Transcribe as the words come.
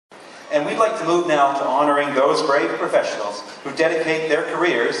And we'd like to move now to honoring those brave professionals who dedicate their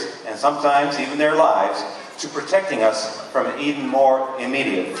careers, and sometimes even their lives, to protecting us from even more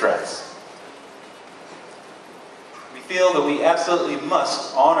immediate threats. We feel that we absolutely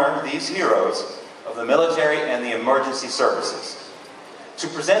must honor these heroes of the military and the emergency services. To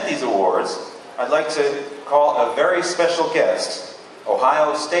present these awards, I'd like to call a very special guest,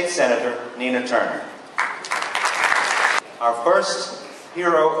 Ohio State Senator Nina Turner. Our first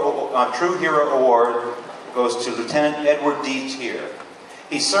True Hero Award goes to Lieutenant Edward D. Teare.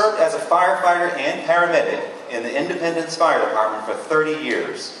 He served as a firefighter and paramedic in the Independence Fire Department for 30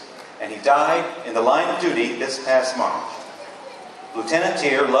 years, and he died in the line of duty this past March. Lieutenant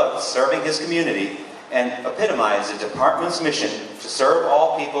Teare loved serving his community and epitomized the department's mission to serve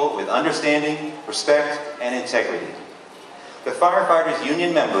all people with understanding, respect, and integrity. The Firefighters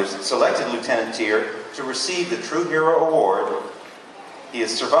Union members selected Lieutenant Teare to receive the True Hero Award. He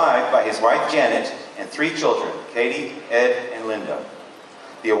is survived by his wife Janet and 3 children, Katie, Ed, and Linda.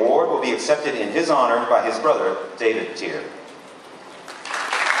 The award will be accepted in his honor by his brother, David Teare.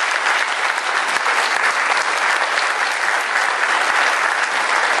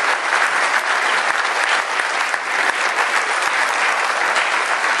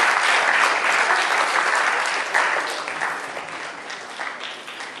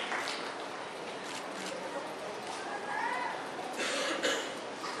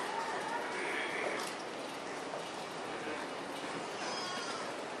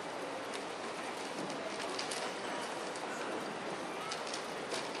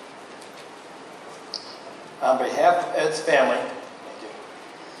 On behalf of Ed's family,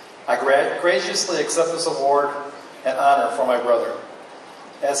 I graciously accept this award and honor for my brother.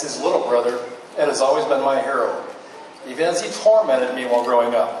 As his little brother, Ed has always been my hero, even as he tormented me while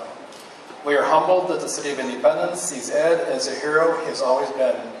growing up. We are humbled that the City of Independence sees Ed as a hero he has always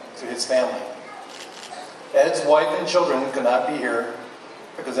been to his family. Ed's wife and children could not be here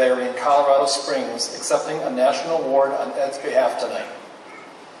because they are in Colorado Springs accepting a national award on Ed's behalf tonight.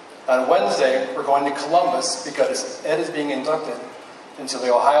 On Wednesday, we're going to Columbus because Ed is being inducted into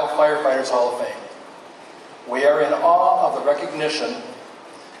the Ohio Firefighters Hall of Fame. We are in awe of the recognition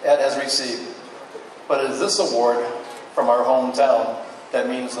Ed has received, but it is this award from our hometown that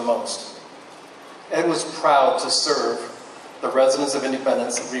means the most. Ed was proud to serve the residents of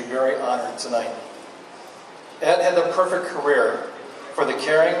Independence and be very honored tonight. Ed had the perfect career for the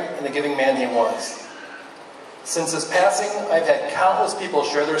caring and the giving man he was. Since his passing, I've had countless people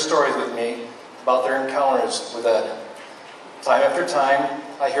share their stories with me about their encounters with Ed. Time after time,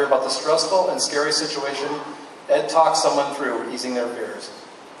 I hear about the stressful and scary situation Ed talked someone through easing their fears.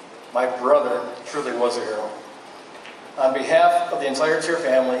 My brother truly was a hero. On behalf of the entire Teare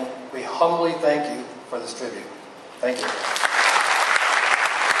family, we humbly thank you for this tribute. Thank you.